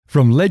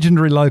From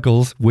legendary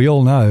locals we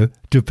all know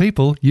to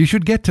people you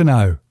should get to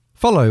know.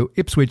 Follow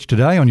Ipswich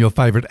Today on your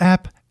favourite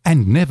app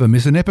and never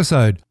miss an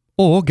episode.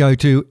 Or go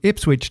to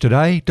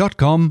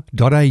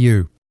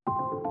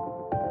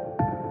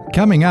ipswichtoday.com.au.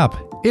 Coming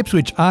up,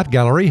 Ipswich Art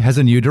Gallery has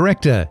a new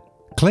director.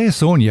 Claire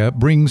Sourgnes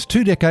brings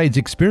 2 decades'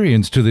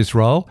 experience to this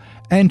role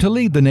and to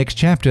lead the next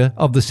chapter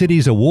of the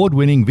city's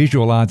award-winning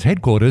visual arts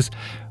headquarters,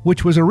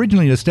 which was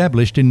originally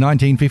established in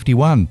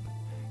 1951.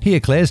 Hear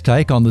Claire's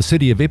take on the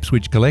City of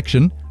Ipswich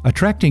collection,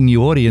 attracting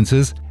new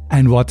audiences,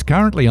 and what's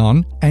currently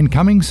on and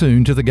coming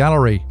soon to the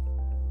gallery.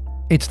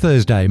 It's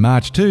Thursday,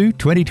 March 2,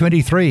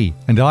 2023,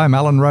 and I'm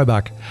Alan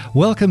Roebuck.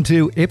 Welcome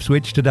to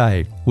Ipswich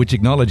Today, which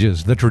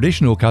acknowledges the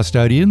traditional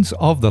custodians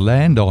of the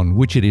land on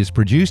which it is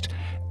produced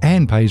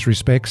and pays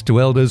respects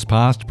to elders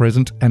past,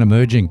 present and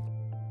emerging.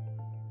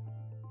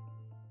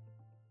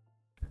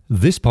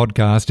 This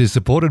podcast is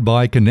supported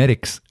by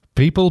Kinetics,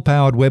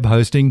 people-powered web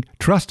hosting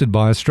trusted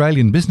by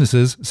Australian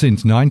businesses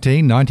since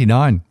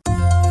 1999.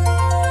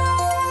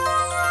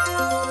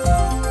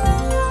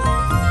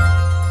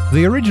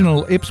 The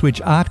original Ipswich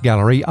Art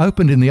Gallery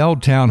opened in the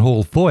Old Town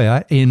Hall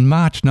foyer in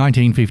March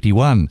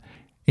 1951.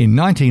 In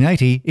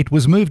 1980, it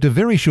was moved a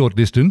very short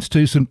distance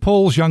to St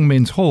Paul's Young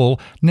Men's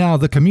Hall, now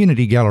the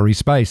Community Gallery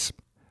space.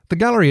 The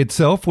gallery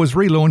itself was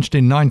relaunched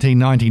in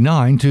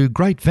 1999 to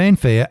great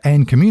fanfare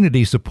and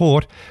community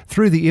support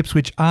through the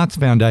Ipswich Arts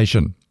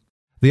Foundation.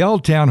 The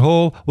Old Town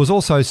Hall was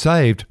also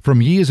saved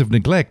from years of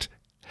neglect.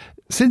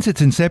 Since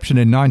its inception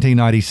in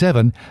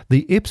 1997,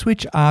 the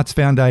Ipswich Arts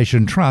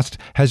Foundation Trust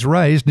has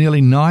raised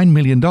nearly $9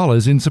 million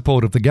in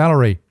support of the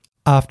gallery.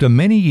 After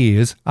many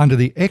years, under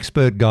the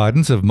expert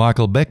guidance of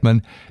Michael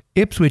Beckman,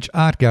 Ipswich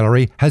Art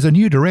Gallery has a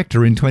new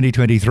director in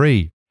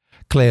 2023.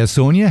 Claire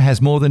Sourgnes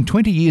has more than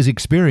 20 years'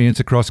 experience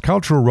across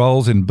cultural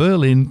roles in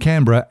Berlin,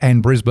 Canberra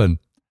and Brisbane.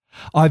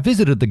 I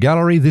visited the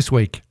gallery this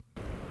week.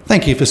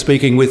 Thank you for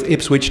speaking with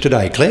Ipswich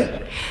Today,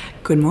 Claire.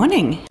 Good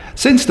morning.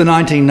 Since the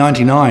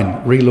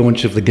 1999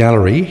 relaunch of the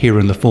gallery here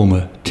in the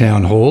former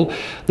Town Hall,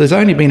 there's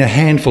only been a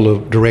handful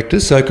of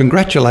directors, so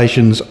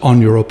congratulations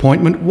on your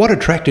appointment. What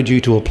attracted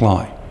you to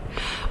apply?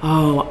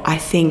 I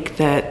think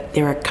that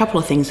there are a couple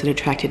of things that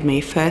attracted me.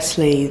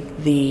 Firstly,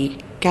 the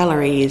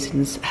gallery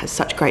has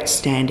such great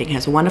standing,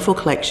 has a wonderful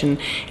collection,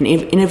 an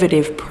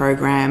innovative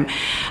program,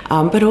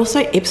 but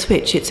also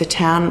Ipswich, it's a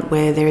town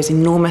where there is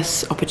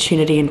enormous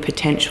opportunity and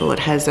potential. It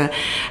has an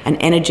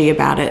energy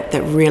about it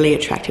that really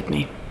attracted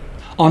me.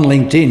 On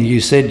LinkedIn,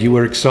 you said you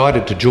were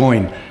excited to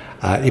join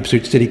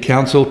Ipswich City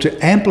Council to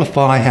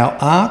amplify how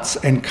arts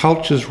and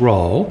culture's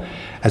role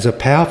as a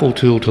powerful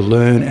tool to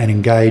learn and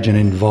engage and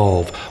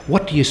involve.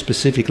 What do you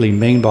specifically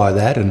mean by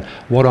that, and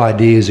what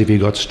ideas have you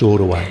got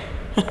stored away?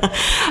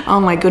 Oh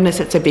my goodness,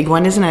 it's a big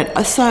one, isn't it?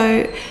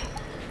 So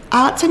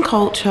arts and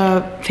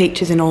culture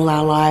features in all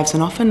our lives,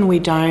 and often we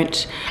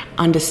don't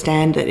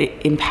understand that it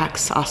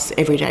impacts us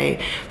every day.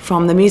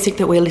 From the music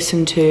that we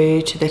listen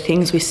to the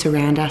things we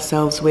surround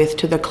ourselves with,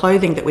 to the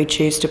clothing that we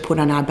choose to put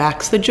on our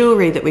backs, the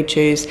jewellery that we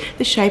choose,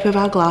 the shape of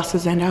our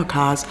glasses and our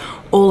cars,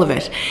 all of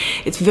it.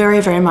 It's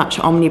very, very much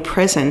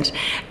omnipresent,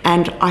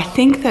 and I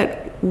think that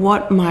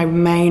what my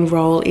main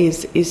role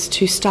is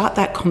to start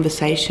that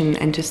conversation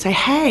and to say,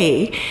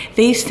 hey,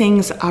 these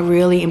things are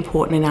really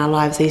important in our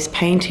lives. These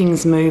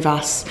paintings move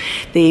us.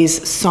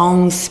 These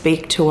songs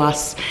speak to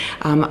us.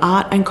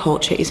 Art and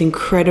culture is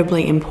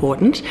incredibly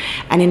important.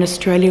 And in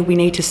Australia, we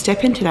need to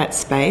step into that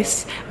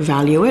space,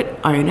 value it,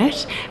 own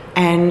it,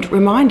 and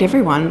remind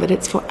everyone that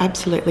it's for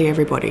absolutely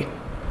everybody.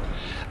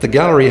 The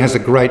gallery has a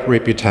great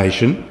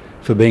reputation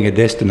for being a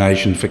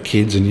destination for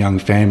kids and young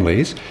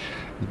families,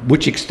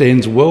 which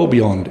extends well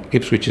beyond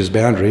Ipswich's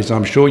boundaries.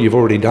 I'm sure you've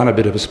already done a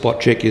bit of a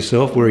spot check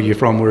yourself. Where are you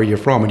from,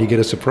 and you get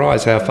a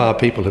surprise how far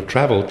people have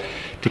travelled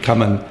to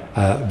come and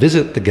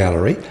visit the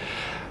gallery.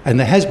 And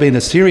there has been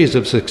a series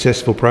of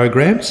successful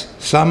programs,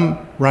 some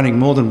running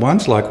more than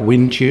once, like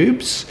Wind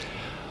Tubes.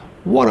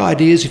 What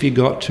ideas have you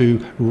got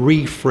to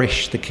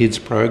refresh the kids'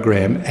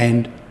 program?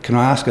 And can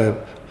I ask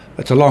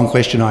it's a long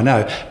question, I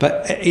know,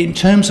 but in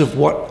terms of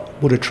what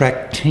would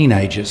attract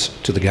teenagers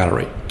to the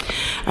gallery?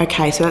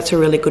 Okay, so that's a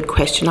really good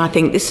question. I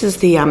think this is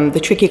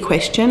the tricky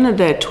question.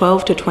 The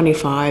 12 to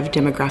 25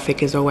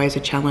 demographic is always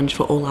a challenge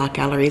for all art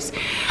galleries.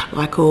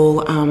 Like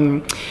all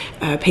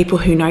people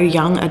who know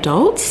young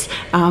adults,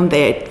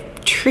 they're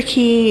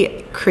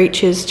tricky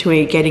creatures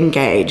to get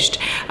engaged.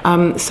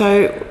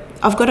 So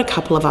I've got a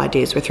couple of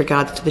ideas with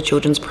regards to the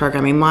children's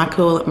programming.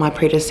 Michael, my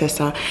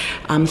predecessor,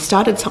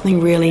 started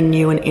something really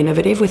new and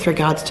innovative with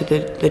regards to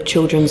the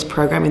children's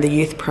programming, the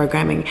youth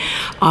programming.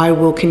 I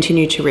will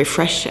continue to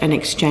refresh and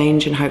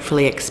exchange and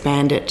hopefully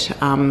expand it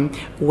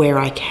where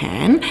I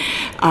can.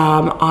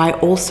 I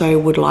also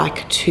would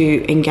like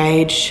to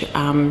engage,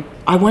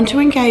 I want to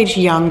engage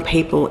young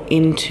people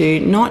into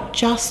not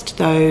just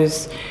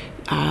those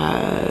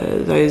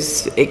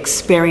those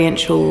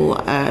experiential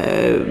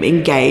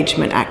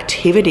engagement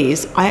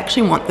activities, I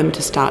actually want them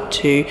to start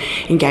to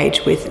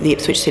engage with the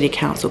Ipswich City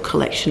Council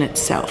collection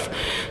itself.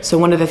 So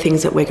one of the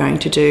things that we're going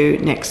to do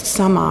next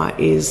summer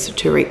is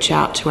to reach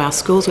out to our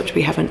schools, which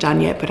we haven't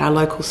done yet, but our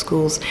local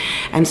schools,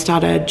 and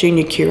start a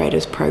junior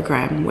curators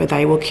program where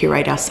they will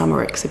curate our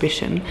summer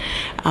exhibition.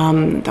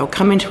 They'll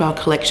come into our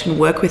collection,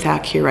 work with our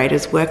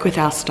curators, work with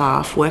our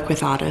staff, work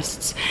with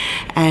artists,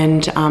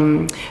 and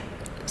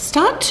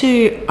start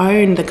to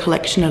own the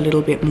collection a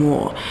little bit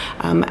more.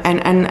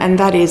 And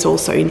that is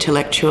also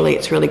intellectually,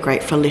 it's really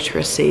great for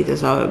literacy.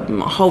 There's a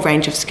whole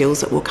range of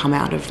skills that will come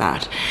out of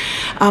that.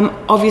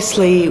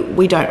 Obviously,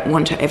 we don't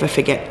want to ever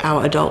forget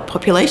our adult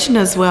population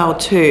as well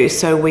too.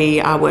 So we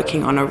are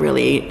working on a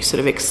really sort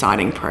of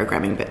exciting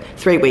programming, but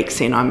 3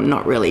 weeks in, I'm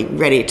not really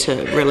ready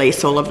to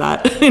release all of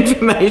that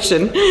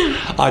information.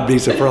 I'd be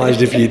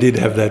surprised if you did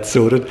have that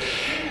sorted.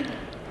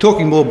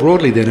 Talking more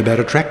broadly then about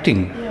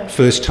attracting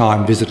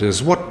first-time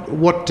visitors,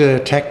 what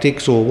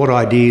tactics or what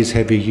ideas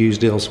have you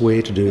used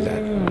elsewhere to do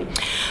that?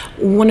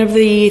 One of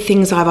the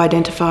things I've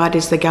identified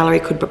is the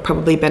gallery could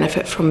probably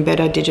benefit from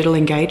better digital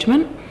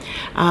engagement.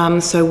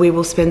 So we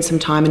will spend some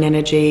time and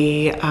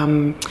energy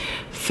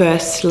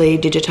firstly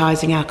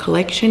digitising our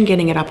collection,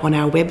 getting it up on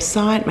our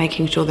website,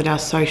 making sure that our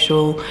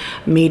social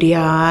media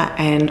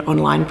and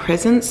online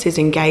presence is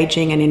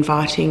engaging and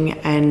inviting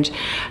and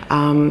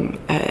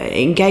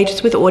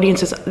engages with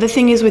audiences. The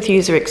thing is with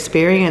user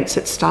experience,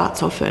 it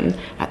starts often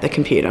at the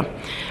computer.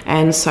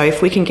 And so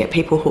if we can get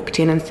people hooked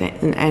in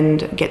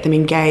and get them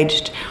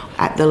engaged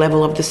at the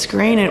level of the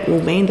screen, it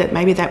will mean that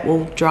maybe that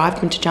will drive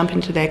them to jump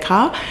into their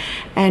car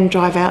and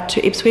drive out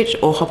to Ipswich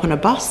or hop on a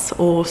bus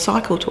or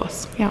cycle to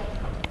us. Yeah.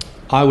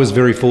 I was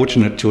very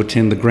fortunate to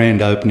attend the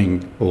grand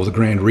opening or the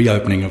grand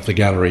reopening of the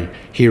gallery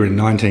here in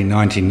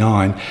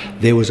 1999.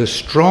 There was a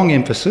strong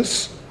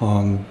emphasis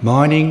on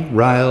mining,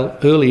 rail,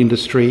 early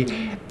industry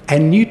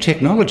and new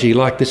technology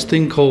like this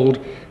thing called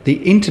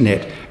the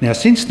internet. Now,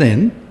 since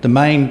then, the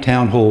main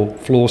town hall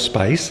floor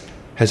space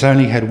has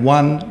only had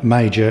one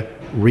major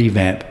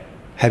revamp.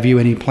 Have you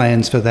any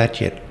plans for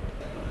that yet?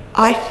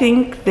 I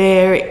think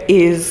there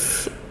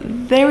is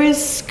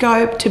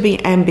scope to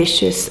be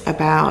ambitious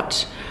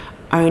about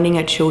owning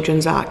a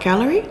children's art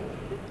gallery,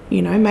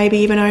 you know, maybe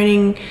even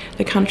owning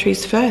the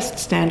country's first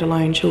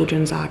standalone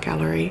children's art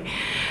gallery.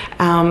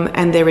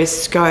 And there is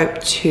scope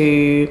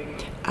to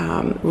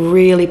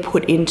really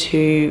put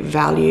into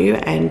value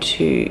and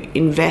to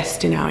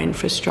invest in our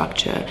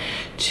infrastructure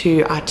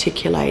to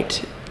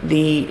articulate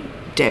the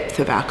depth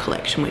of our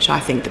collection, which I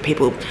think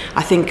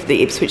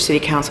the Ipswich City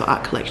Council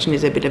art collection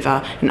is a bit of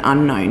an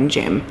unknown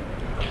gem.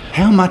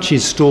 How much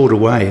is stored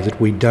away that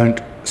we don't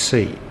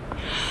see?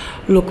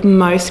 Look,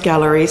 most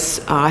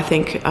galleries, I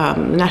think the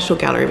National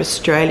Gallery of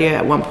Australia,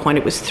 at one point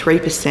it was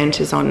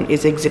 3%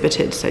 is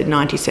exhibited, so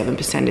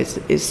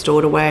 97% is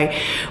stored away.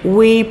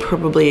 We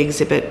probably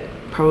exhibit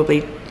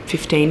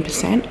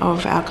 15%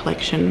 of our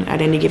collection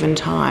at any given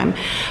time.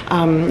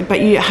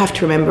 But you have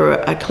to remember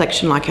a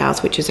collection like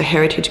ours, which is a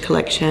heritage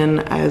collection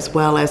as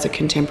well as a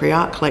contemporary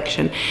art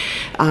collection,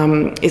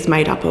 is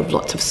made up of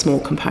lots of small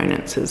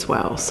components as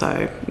well.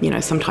 So, you know,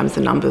 sometimes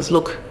the numbers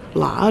look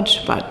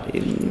large, but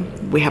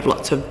we have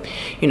lots of,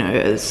 you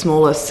know,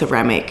 smaller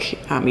ceramic,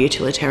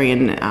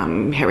 utilitarian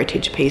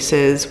heritage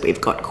pieces.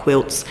 We've got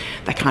quilts.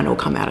 They can't all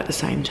come out at the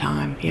same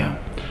time. Yeah.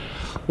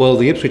 Well,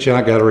 the Ipswich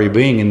Art Gallery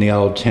being in the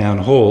old town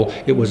hall,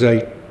 it was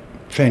a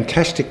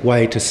fantastic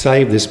way to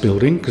save this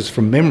building because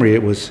from memory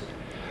it was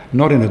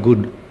not in a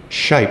good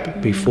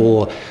shape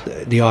before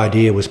the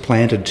idea was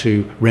planted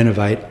to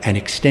renovate and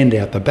extend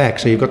out the back.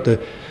 So you've got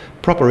the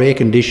proper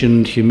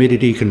air-conditioned,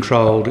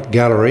 humidity-controlled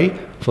gallery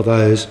for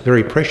those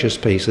very precious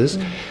pieces.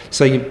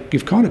 So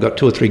you've kind of got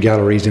 2 or 3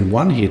 galleries in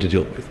one here to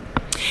deal with.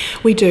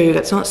 We do.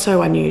 That's not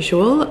so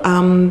unusual.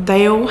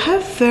 They all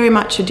have very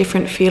much a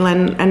different feel,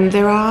 and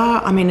there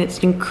are, I mean, it's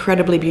an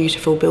incredibly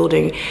beautiful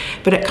building,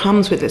 but it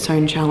comes with its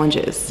own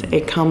challenges.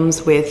 It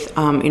comes with,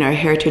 you know,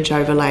 heritage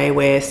overlay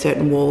where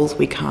certain walls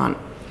we can't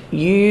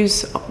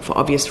use for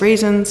obvious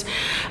reasons.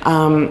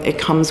 It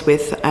comes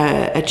with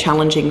a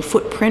challenging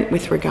footprint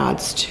with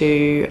regards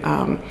to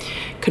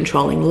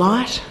controlling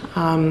light.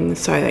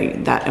 So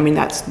that, I mean,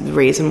 that's the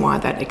reason why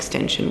that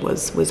extension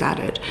was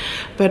added.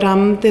 But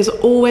there's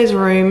always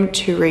room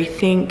to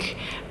rethink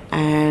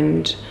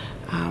and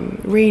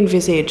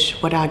re-envisage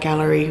what our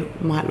gallery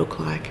might look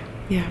like.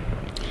 Yeah.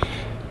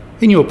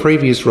 In your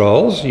previous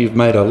roles, you've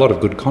made a lot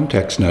of good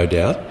contacts, no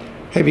doubt.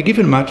 Have you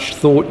given much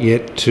thought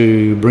yet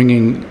to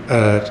bringing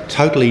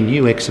totally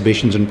new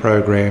exhibitions and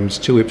programs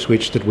to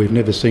Ipswich that we've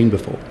never seen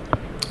before?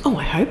 Oh,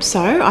 I hope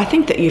so. I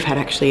think that you've had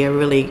actually a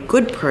really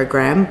good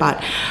program,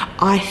 but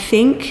I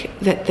think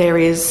that there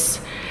is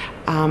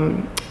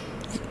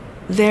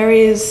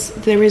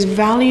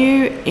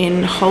value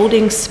in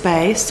holding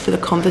space for the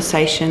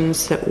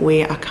conversations that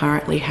we are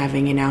currently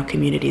having in our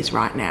communities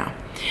right now.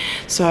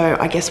 So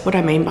I guess what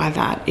I mean by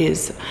that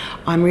is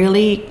I'm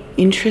really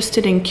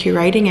interested in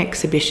curating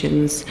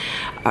exhibitions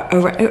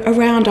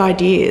around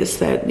ideas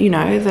that,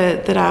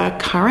 that are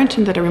current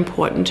and that are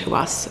important to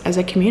us as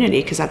a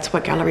community, because that's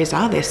what galleries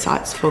are. They're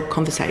sites for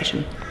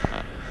conversation.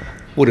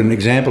 Would an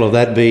example of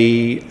that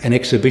be an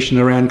exhibition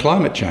around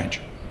climate change?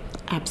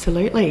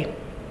 Absolutely.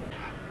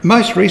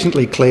 Most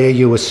recently, Claire,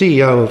 you were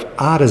CEO of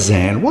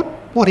Artisan.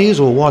 What is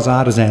or was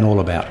Artisan all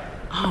about?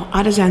 Oh,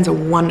 Artisan's a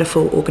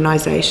wonderful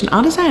organisation.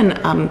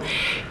 Artisan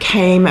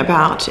came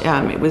about,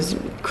 it was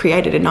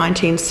created in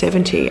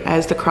 1970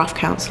 as the Craft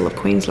Council of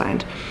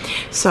Queensland.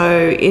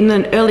 So in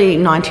the early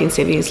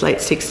 1970s, late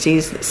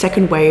 60s, the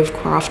second wave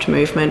craft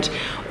movement,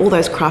 all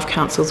those craft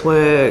councils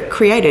were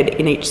created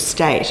in each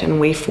state,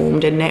 and we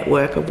formed a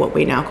network of what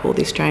we now call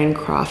the Australian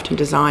Craft and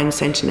Design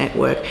Centre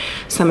Network.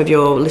 Some of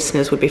your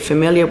listeners would be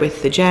familiar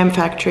with the Jam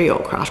Factory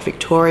or Craft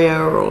Victoria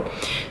or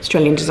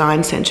Australian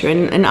Design Centre,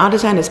 and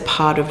Artisan is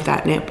part of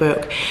that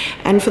network.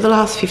 And for the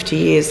last 50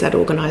 years, that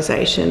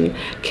organisation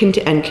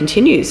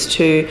continues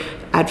to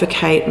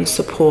advocate and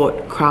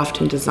support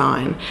craft and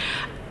design.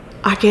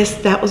 I guess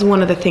that was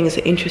one of the things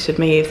that interested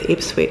me with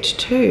Ipswich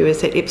too, is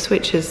that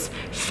Ipswich is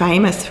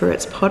famous for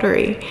its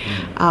pottery.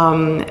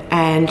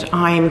 And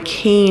I am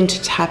keen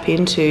to tap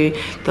into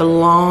the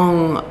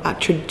long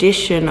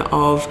tradition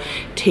of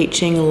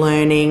teaching,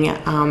 learning,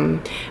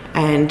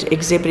 and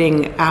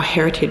exhibiting our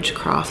heritage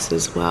crafts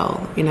as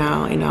well in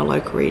our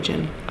local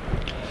region.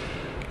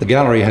 The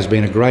gallery has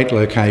been a great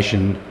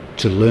location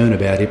to learn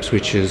about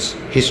Ipswich's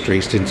history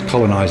since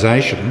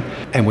colonisation,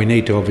 and we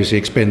need to obviously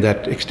extend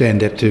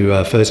that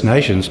to First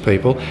Nations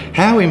people.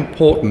 How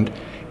important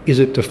is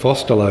it to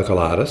foster local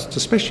artists,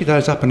 especially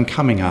those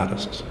up-and-coming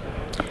artists?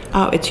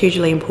 Oh, it's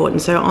hugely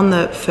important. So on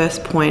the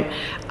first point,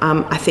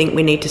 I think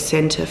we need to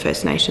centre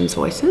First Nations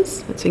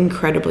voices. It's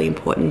incredibly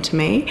important to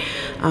me,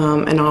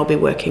 and I'll be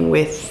working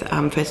with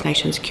First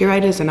Nations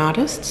curators and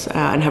artists,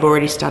 and have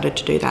already started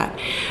to do that,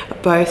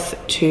 both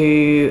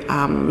to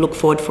look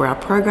forward for our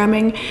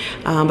programming,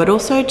 but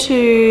also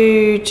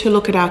to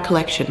look at our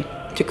collection,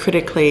 to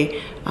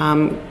critically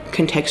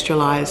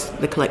contextualise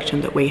the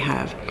collection that we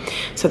have.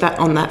 So that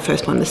on that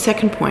first one. The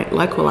second point,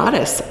 local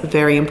artists,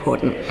 very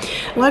important.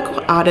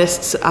 Local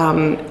artists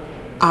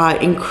are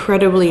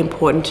incredibly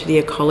important to the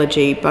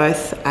ecology,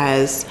 both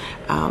as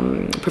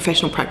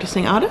professional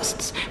practicing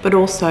artists, but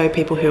also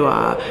people who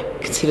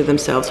consider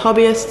themselves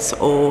hobbyists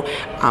or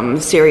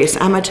serious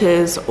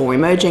amateurs or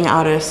emerging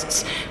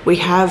artists. We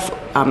have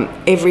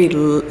every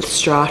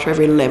strata,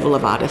 every level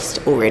of artists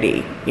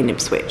already in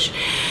Ipswich.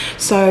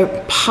 So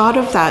part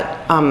of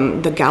that,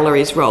 the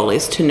gallery's role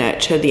is to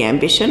nurture the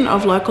ambition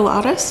of local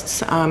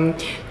artists.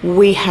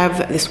 We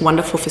have this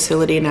wonderful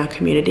facility in our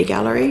community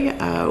gallery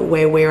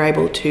where we're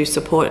able to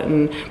support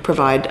and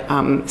provide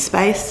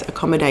space,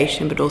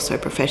 accommodation, but also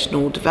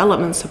professional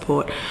development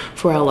support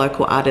for our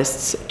local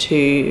artists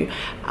to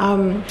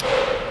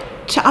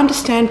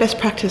understand best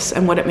practice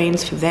and what it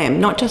means for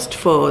them, not just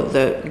for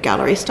the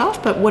gallery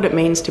staff, but what it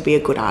means to be a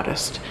good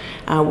artist.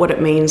 What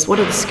it means, what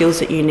are the skills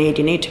that you need?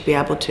 You need to be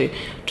able to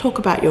talk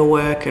about your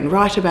work and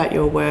write about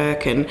your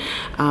work and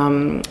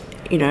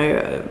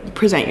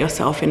present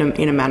yourself in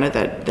a manner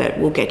that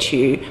will get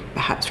you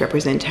perhaps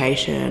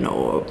representation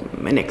or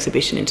an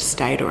exhibition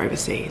interstate or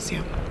overseas.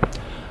 Yeah.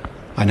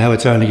 I know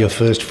it's only your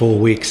first 4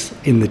 weeks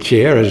in the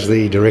chair as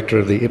the director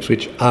of the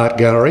Ipswich Art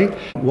Gallery.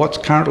 What's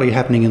currently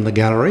happening in the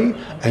gallery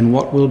and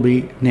what will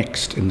be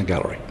next in the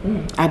gallery?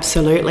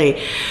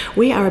 Absolutely.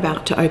 We are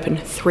about to open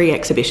 3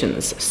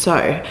 exhibitions.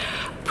 So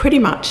pretty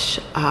much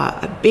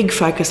a big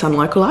focus on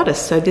local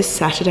artists. So this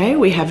Saturday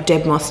we have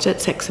Deb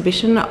Mostert's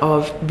exhibition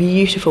of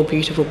beautiful,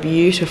 beautiful,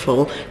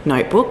 beautiful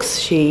notebooks.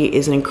 She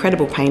is an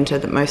incredible painter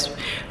that most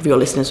of your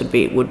listeners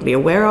would be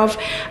aware of,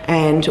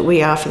 and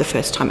we are for the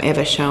first time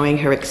ever showing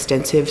her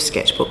extensive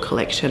sketchbook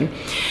collection.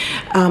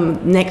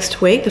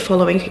 Next week, the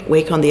following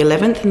week on the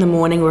 11th in the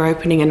morning, we're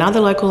opening another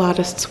local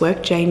artist's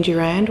work, Jane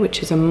Durand,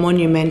 which is a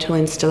monumental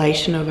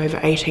installation of over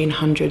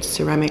 1,800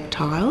 ceramic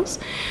tiles.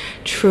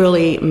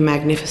 Truly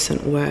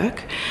magnificent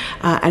work.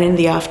 And in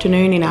the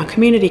afternoon in our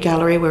community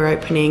gallery we're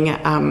opening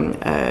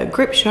a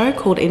group show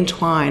called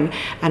Entwine,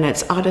 and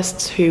it's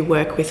artists who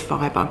work with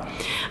fibre.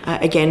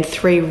 Again,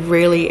 3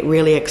 really,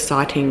 really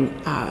exciting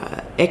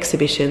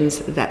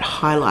exhibitions that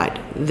highlight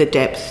the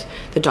depth,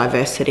 the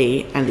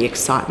diversity and the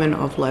excitement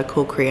of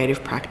local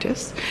creative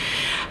practice.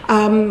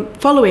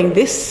 Following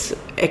this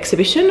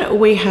exhibition,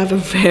 we have a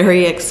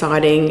very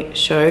exciting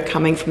show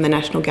coming from the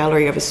National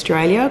Gallery of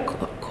Australia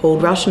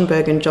called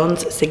Rauschenberg and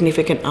John's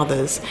Significant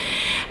Others,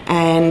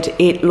 and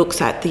it looks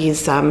at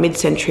these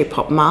mid-century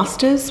pop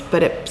masters,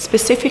 but it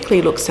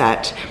specifically looks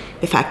at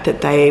the fact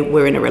that they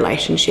were in a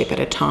relationship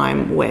at a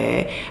time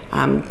where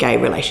gay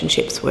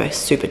relationships were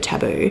super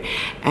taboo,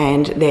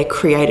 and their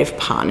creative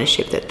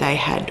partnership that they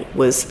had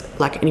was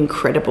like an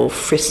incredible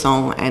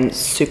frisson and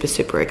super,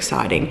 super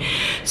exciting.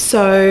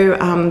 So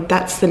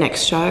that's the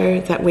next show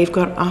that we've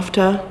got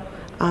after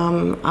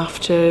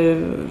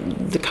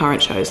the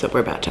current shows that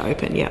we're about to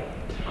open. Yeah.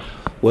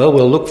 Well,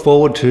 we'll look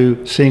forward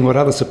to seeing what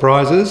other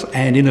surprises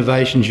and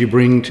innovations you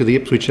bring to the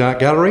Ipswich Art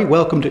Gallery.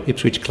 Welcome to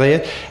Ipswich,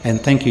 Claire,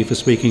 and thank you for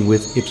speaking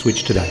with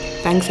Ipswich Today.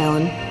 Thanks,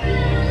 Alan.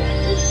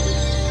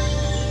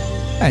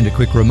 And a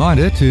quick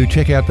reminder to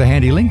check out the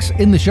handy links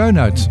in the show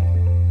notes.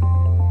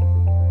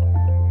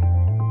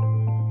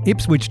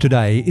 Ipswich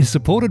Today is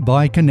supported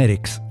by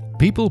Kinetics,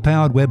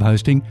 people-powered web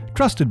hosting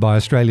trusted by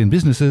Australian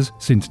businesses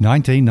since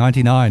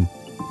 1999.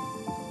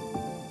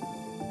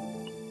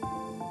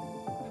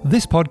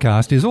 This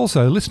podcast is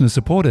also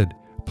listener-supported.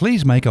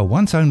 Please make a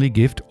once-only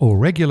gift or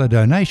regular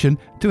donation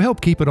to help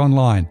keep it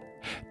online.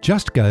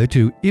 Just go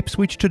to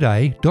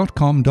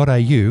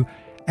ipswichtoday.com.au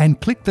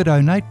and click the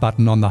donate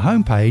button on the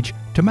homepage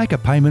to make a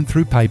payment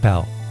through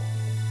PayPal.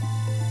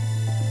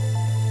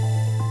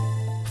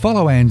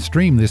 Follow and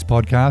stream this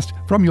podcast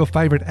from your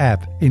favourite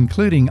app,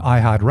 including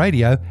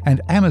iHeartRadio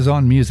and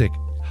Amazon Music,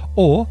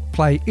 or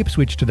play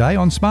Ipswich Today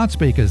on smart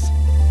speakers.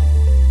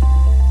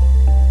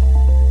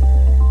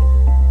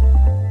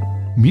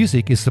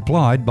 Music is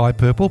supplied by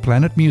Purple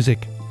Planet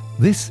Music.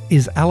 This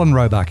is Alan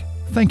Roebuck.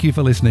 Thank you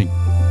for listening.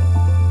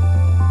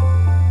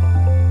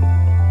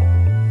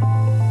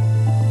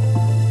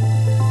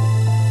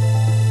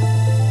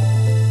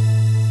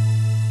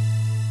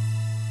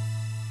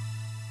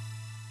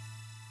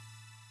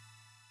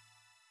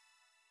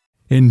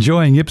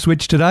 Enjoying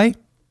Ipswich Today?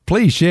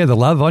 Please share the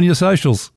love on your socials.